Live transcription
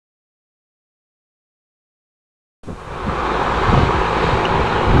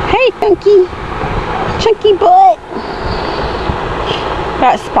Chunky butt.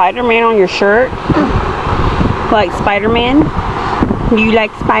 Got Spider-Man on your shirt. Like Spider-Man? You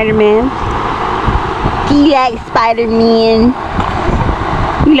like Spider-Man? Do you like Spider-Man?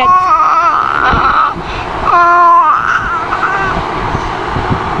 You like...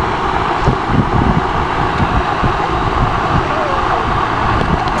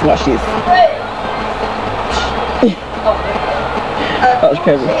 Watch this. That's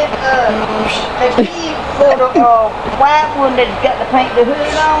Coby. The little white one that's got the paint the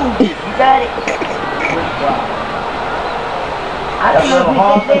hood on. You got it. I don't know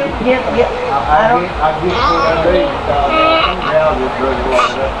if you said they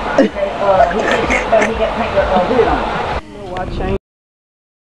were he got paint the hood on. Watching.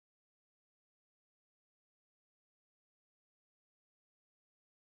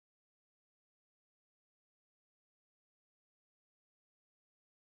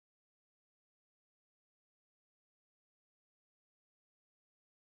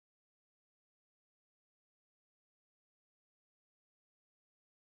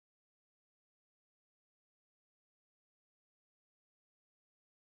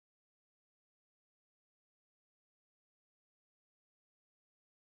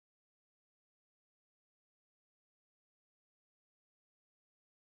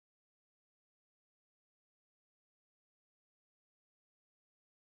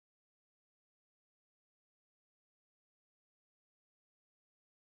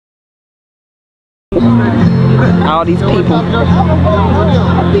 All these people.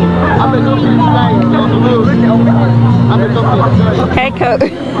 Okay, Coby.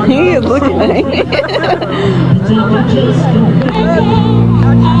 He is looking at me.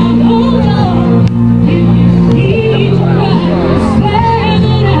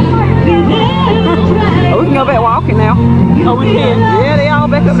 Oh, we can go back walking now. Oh, we can? Yeah, they all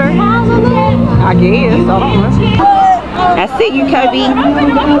back up there. I guess. I don't know. I see you, Coby.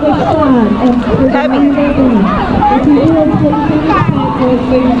 Coby.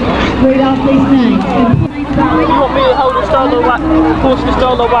 You want me to hold the stroller while push the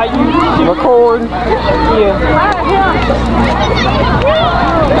stroller while you record? Yeah.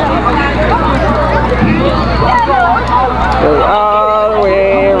 Go all the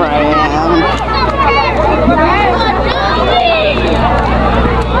way around.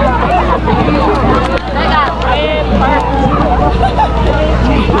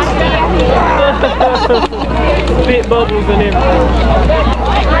 Spit bubbles and everything.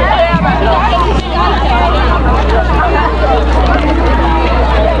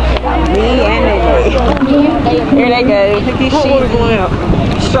 Me and it. Here they go. Look at these shoes.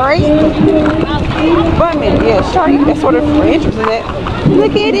 Straight? Wait a minute. Yeah, straight. That's what her entrance is at.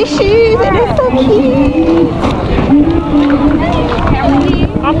 Look at his shoes. And they're so cute.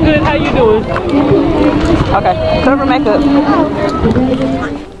 I'm good. How you doing? Okay. Cover makeup.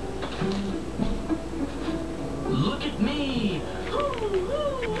 Look at me.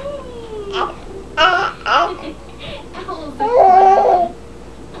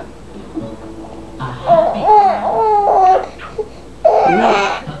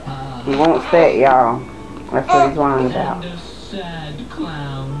 He wants that, y'all. That's what he's whining about. Sad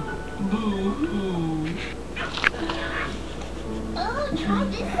clown. Boo-hoo. Oh, try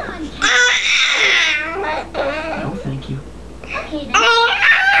this on. No, thank you. Okay,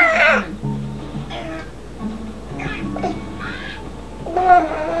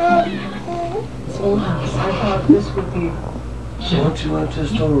 I thought this would be. Why don't you run to the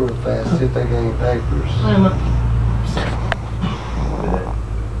store real fast, see if they got any papers?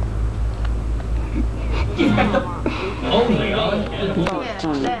 Only on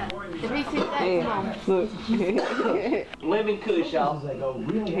Lemon kush, y'all. He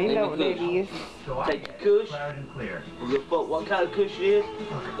know what that is. Take the kush. What kind of kush it is?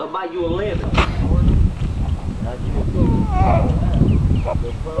 They'll buy you a lemon.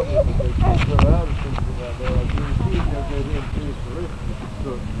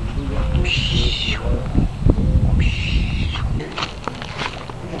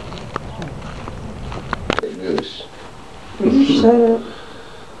 Shut up.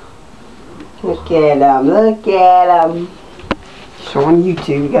 Look at him, look at him. Showing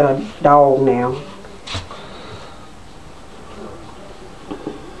YouTube, we got a dog now.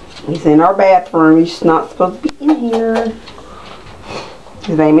 He's in our bathroom, he's not supposed to be in here.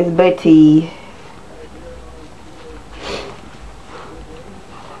 His name is Buddy.